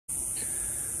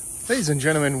Ladies and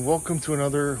gentlemen, welcome to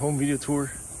another home video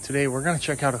tour. Today we're gonna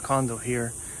check out a condo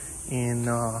here in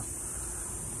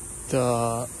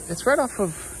it's right off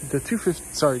of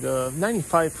the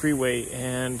 95 freeway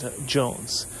and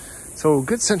Jones. So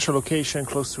good central location,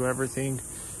 close to everything.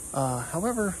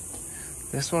 However,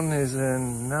 this one is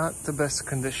in not the best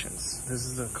conditions. This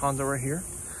is the condo right here.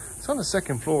 It's on the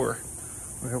second floor,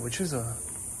 which is a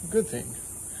good thing,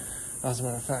 as a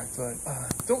matter of fact. But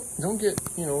don't get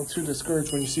too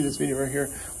discouraged when you see this video right here.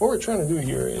 What we're trying to do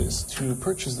here is to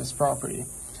purchase this property,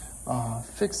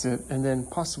 fix it, and then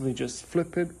possibly just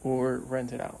flip it or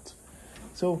rent it out.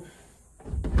 So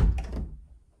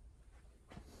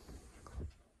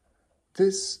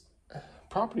this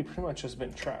property pretty much has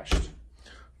been trashed.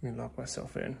 Let me lock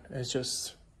myself in. It's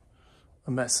just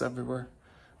a mess everywhere.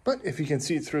 But if you can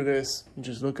see through this, you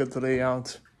just look at the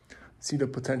layout, see the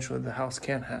potential that the house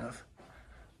can have,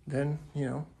 then,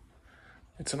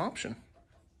 it's an option.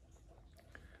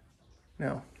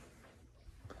 Now,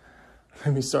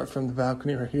 let me start from the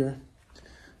balcony right here.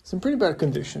 Some pretty bad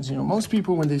conditions. Most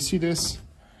people, when they see this,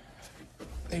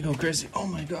 they go crazy. Oh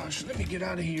my gosh, let me get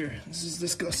out of here. This is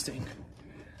disgusting.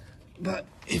 But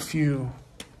if you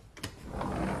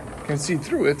can see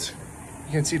through it,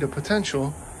 you can see the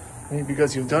potential, maybe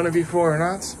because you've done it before or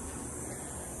not.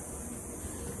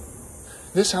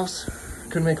 This house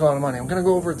could make a lot of money. I'm gonna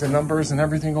go over the numbers and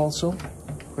everything also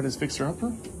for this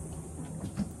fixer-upper,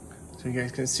 so you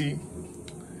guys can see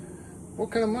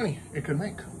what kind of money it could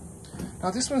make.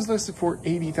 Now this one's listed for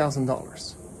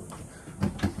 $80,000.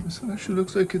 This one actually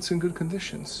looks like it's in good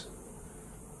conditions.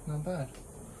 Not bad.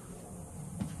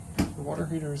 The water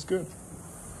heater is good.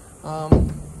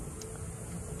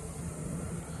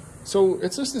 So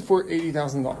it's listed for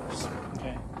 $80,000.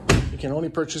 Okay, you can only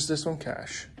purchase this one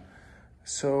cash.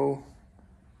 So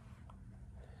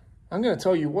I'm gonna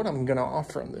tell you what I'm gonna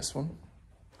offer on this one,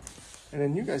 and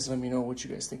then you guys let me know what you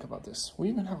guys think about this. We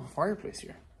even have a fireplace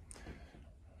here.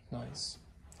 Nice.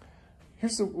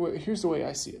 Here's the way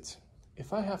I see it.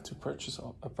 If I have to purchase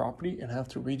a property and have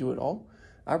to redo it all,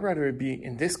 I'd rather it be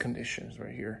in this conditions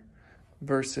right here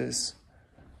versus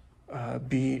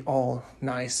be all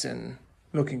nice and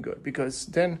looking good, because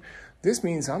then this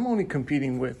means I'm only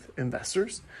competing with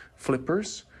investors,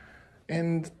 flippers,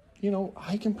 and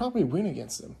I can probably win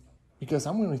against them because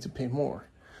I'm willing to pay more,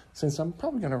 since I'm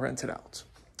probably gonna rent it out.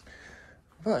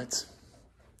 But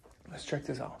let's check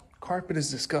this out. Carpet is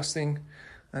disgusting.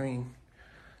 I mean,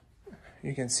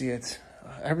 you can see it.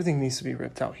 Everything needs to be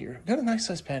ripped out here. Got a nice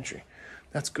size pantry.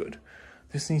 That's good.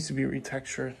 This needs to be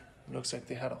retextured. It looks like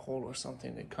they had a hole or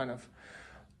something. They kind of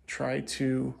tried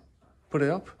to put it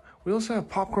up. We also have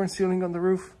popcorn ceiling on the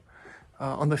roof,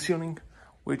 on the ceiling,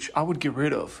 which I would get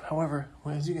rid of. However,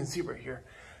 as you can see right here,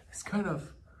 it's kind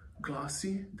of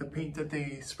glossy, the paint that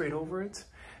they sprayed over it.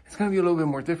 It's gonna be a little bit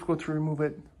more difficult to remove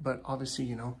it, but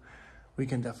obviously, we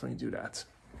can definitely do that.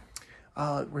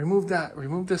 Remove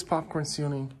this popcorn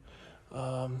ceiling,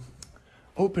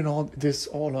 open all this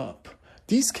all up.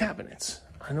 These cabinets,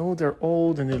 I know they're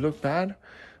old and they look bad,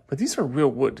 but these are real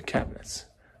wood cabinets.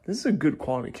 This is a good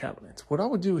quality cabinet. What I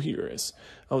would do here is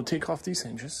I would take off these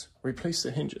hinges, replace the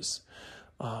hinges,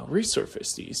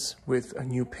 resurface these with a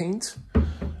new paint,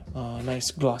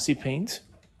 nice glossy paint,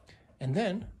 and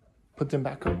then put them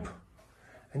back up.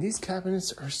 And these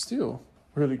cabinets are still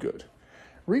really good.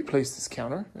 Replace this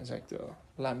counter. It's like the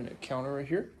laminate counter right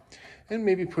here, and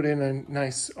maybe put in a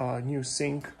nice new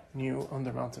sink, new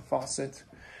under-mounted faucet.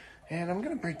 And I'm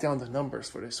gonna break down the numbers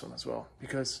for this one as well,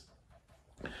 because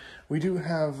we do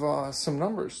have some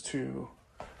numbers to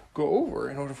go over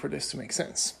in order for this to make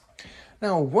sense.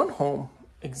 Now, one home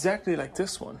exactly like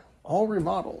this one, all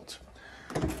remodeled.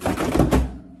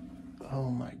 Oh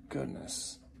my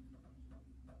goodness.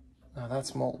 Now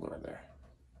that's mold right there.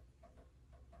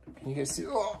 Can you guys see?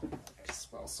 Oh, it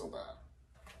smells so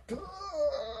bad.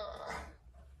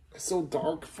 It's so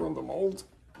dark from the mold.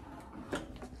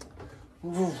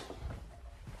 Ooh.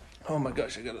 Oh my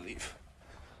gosh, I gotta leave.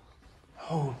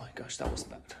 Oh my gosh, that was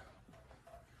bad.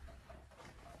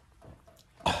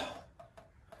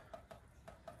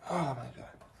 Oh my god.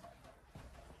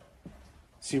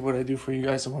 See what I do for you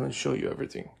guys? I want to show you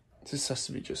everything. This has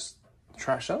to be just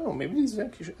trash. I don't know, maybe these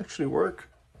actually work.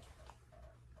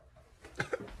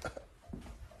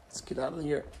 Let's get out of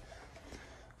here.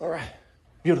 All right,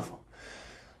 beautiful.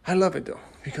 I love it though,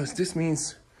 because this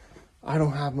means I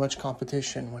don't have much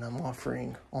competition when I'm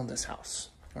offering on this house,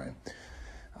 right?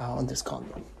 On this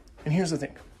condo. And here's the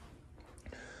thing.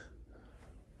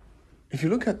 If you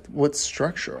look at what's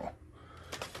structural,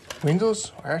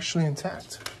 windows are actually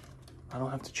intact. I don't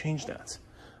have to change that.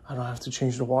 I don't have to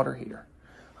change the water heater.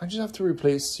 I just have to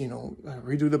replace, you know,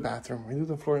 redo the bathroom, redo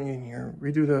the flooring in here,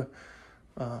 redo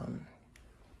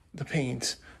the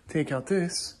paint, take out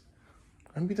this,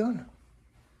 and be done.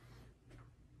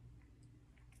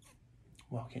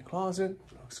 Walk-in closet,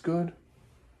 looks good.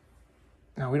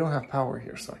 Now we don't have power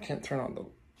here, so I can't turn on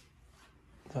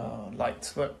the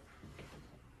lights, but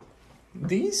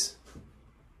these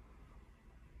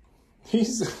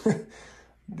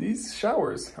these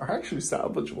showers are actually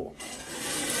salvageable.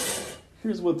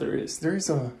 Here's what there is. There is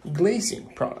a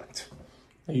glazing product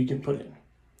that you can put in.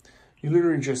 You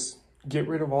literally just get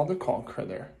rid of all the caulk right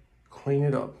there, clean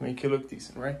it up, make it look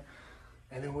decent, right?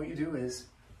 And then what you do is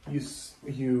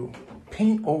you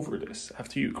paint over this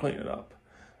after you clean it up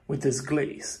with this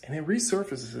glaze, and it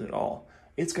resurfaces it all.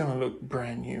 It's gonna look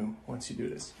brand new once you do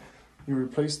this. You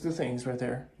replace the things right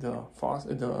there, the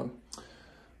faucet, the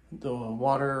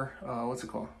water, what's it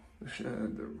called?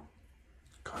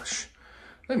 Gosh,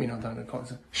 let me know down in the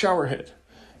comments. Shower head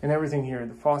and everything here,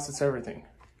 the faucets, everything.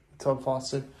 Tub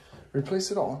faucet,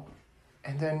 replace it all.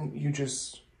 And then you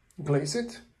just glaze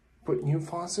it, put new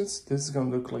faucets. This is gonna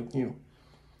look like new.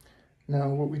 Now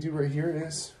what we do right here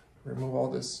is remove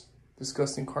all this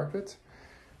disgusting carpet.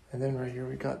 And then right here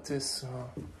we got this,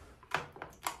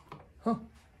 I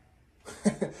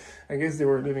guess they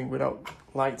were living without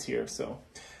lights here, so.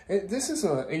 This is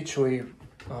a HOA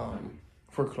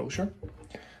foreclosure.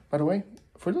 By the way,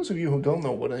 for those of you who don't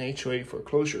know what an HOA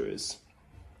foreclosure is,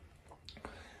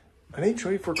 an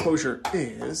HOA foreclosure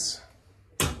is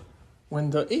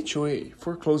when the HOA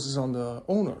forecloses on the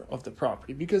owner of the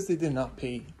property because they did not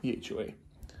pay the HOA.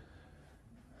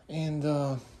 And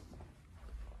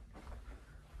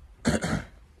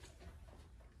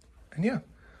and yeah,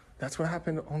 that's what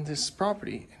happened on this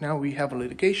property. Now we have a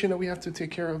litigation that we have to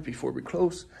take care of before we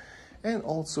close. And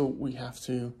also we have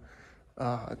to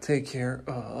take care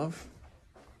of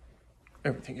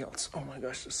everything else. Oh my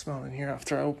gosh, the smell in here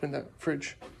after I opened that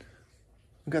fridge.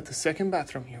 We got the second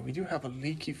bathroom here. We do have a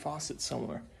leaky faucet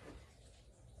somewhere.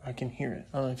 I can hear it.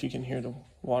 I don't know if you can hear the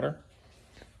water.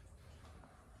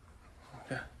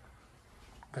 Okay.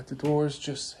 Got the doors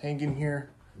just hanging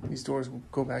here. These doors will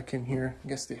go back in here. I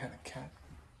guess they had a cat.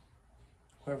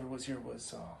 Whoever was here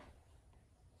was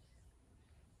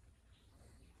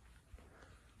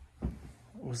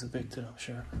evicted, I'm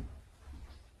sure.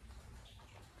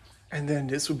 And then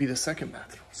this would be the second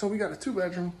bathroom. So we got a two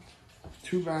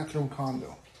bathroom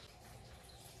condo.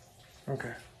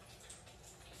 Okay,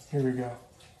 here we go.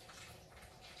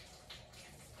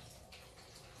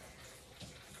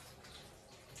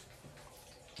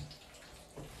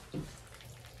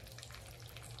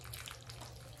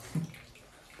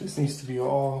 This needs to be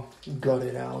all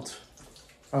gutted out.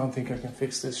 I don't think I can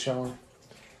fix this shower.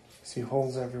 See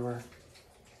holes everywhere.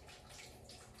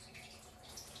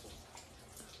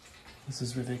 This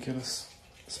is ridiculous.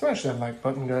 Smash that like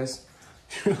button, guys.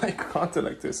 If you like content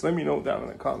like this, let me know down in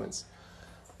the comments.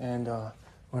 And I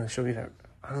want to show you that.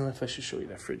 I don't know if I should show you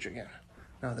that fridge again,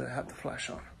 now that I have the flash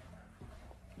on.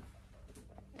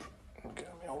 Okay,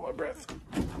 let me hold my breath.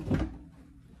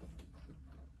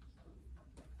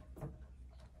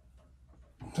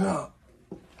 Okay,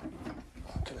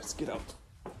 let's get out.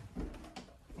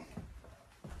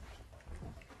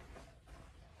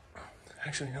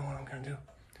 Actually, you know what I'm gonna do?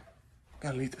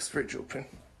 Gotta leave this fridge open.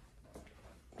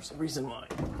 There's a reason why.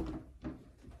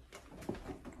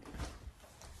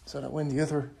 So that when the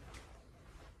other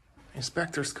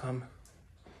inspectors come,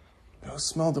 they'll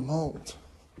smell the mold.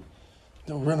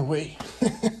 They'll run away.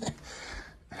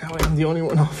 That way I'm the only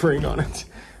one offering on it.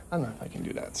 I don't know if I can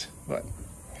do that, but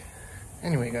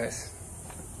anyway, guys,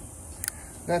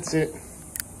 that's it.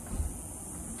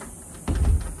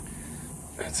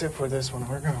 That's it for this one.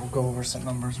 We're gonna go over some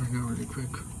numbers right now really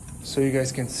quick, so you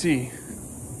guys can see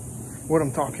what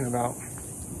I'm talking about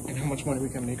and how much money we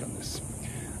can make on this.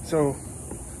 So,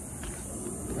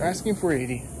 we're asking for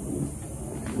 80.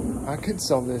 I could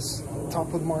sell this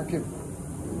top of the market.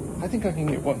 I think I can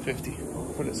get 150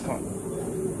 for this condo.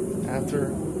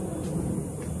 After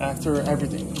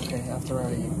everything, okay, after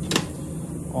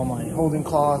all my holding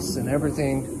costs and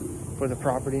everything for the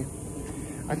property,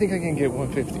 I think I can get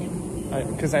 150.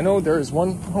 Because I know there is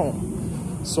one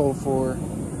home sold for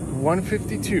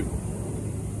 152,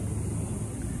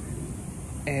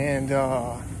 and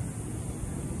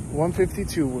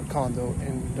 152 with condo,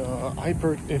 and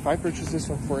if I purchase this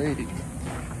one for 80,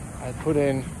 I put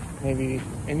in maybe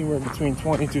anywhere between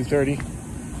 20 to 30,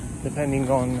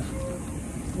 depending on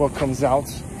what comes out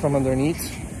from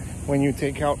underneath. When you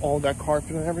take out all that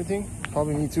carpet and everything,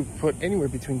 probably need to put anywhere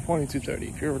between 20 to 30.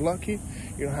 If you're lucky,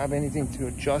 you don't have anything to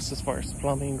adjust as far as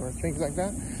plumbing or things like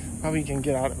that, probably you can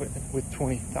get out of it with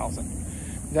 20,000.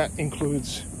 That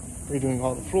includes redoing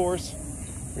all the floors,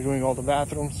 redoing all the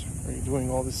bathrooms, redoing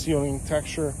all the ceiling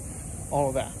texture, all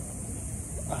of that.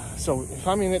 So if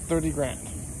I'm in it 30 grand,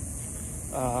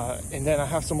 and then I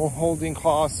have some holding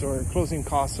costs or closing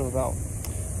costs of about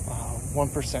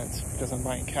 1%, because I'm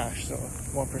buying cash, so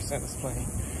 1% is plenty,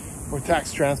 or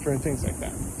tax transfer and things like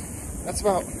that. That's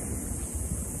about,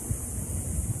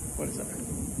 what is that,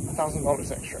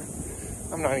 $1,000 extra.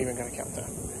 I'm not even gonna count that.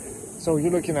 So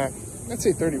you're looking at, let's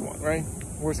say 31, right?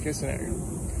 Worst case scenario.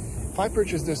 If I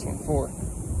purchase this one for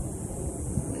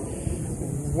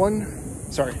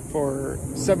for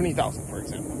 70,000, for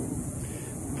example,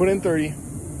 put in 30,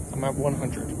 I'm at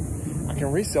 100. I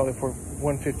can resell it for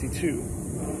 152.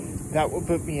 That will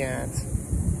put me at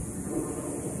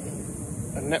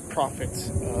a net profit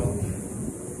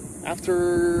of,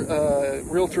 after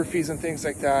realtor fees and things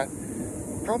like that,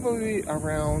 probably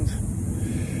around,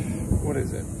 what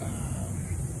is it,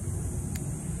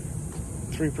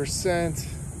 3%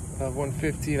 of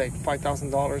 150, like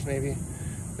 $5,000 maybe.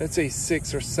 Let's say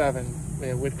 6 or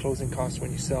 7 with closing costs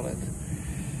when you sell it.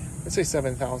 Let's say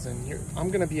 7,000. I'm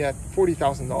gonna be at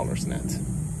 $40,000 net.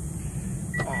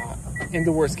 In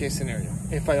the worst case scenario,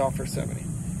 if I offer 70.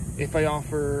 If I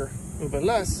offer a little bit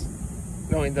less,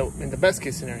 no, in the best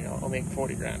case scenario, I'll make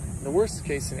 40 grand. In the worst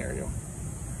case scenario,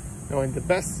 no, in the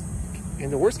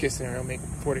worst case scenario, I'll make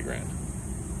 40 grand.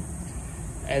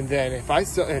 And then if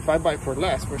I buy for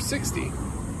less, for 60,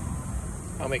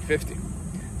 I'll make 50.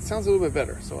 Sounds a little bit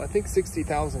better. So I think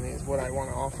 60,000 is what I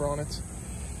want to offer on it.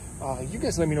 You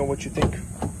guys let me know what you think.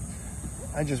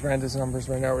 I just ran these numbers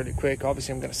right now really quick.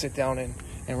 Obviously, I'm going to sit down and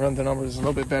run the numbers a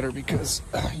little bit better, because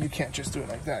you can't just do it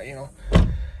like that, you know.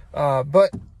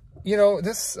 But, you know,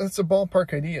 it's a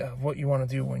ballpark idea of what you want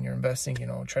to do when you're investing, you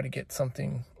know. Try to get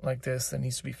something like this that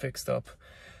needs to be fixed up.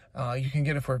 You can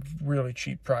get it for a really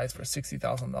cheap price for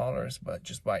 $60,000, but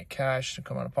just buy it cash and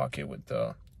come out of pocket with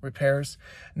the repairs,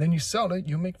 and then you sell it,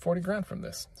 you make 40 grand from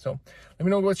this. So let me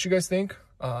know what you guys think,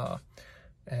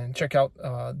 and check out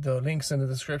the links in the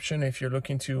description if you're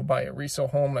looking to buy a resale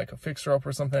home, like a fixer up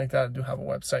or something like that. I do have a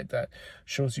website that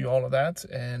shows you all of that.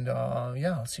 And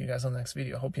yeah, I'll see you guys on the next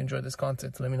video. I hope you enjoyed this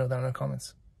content. Let me know down in the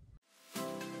comments.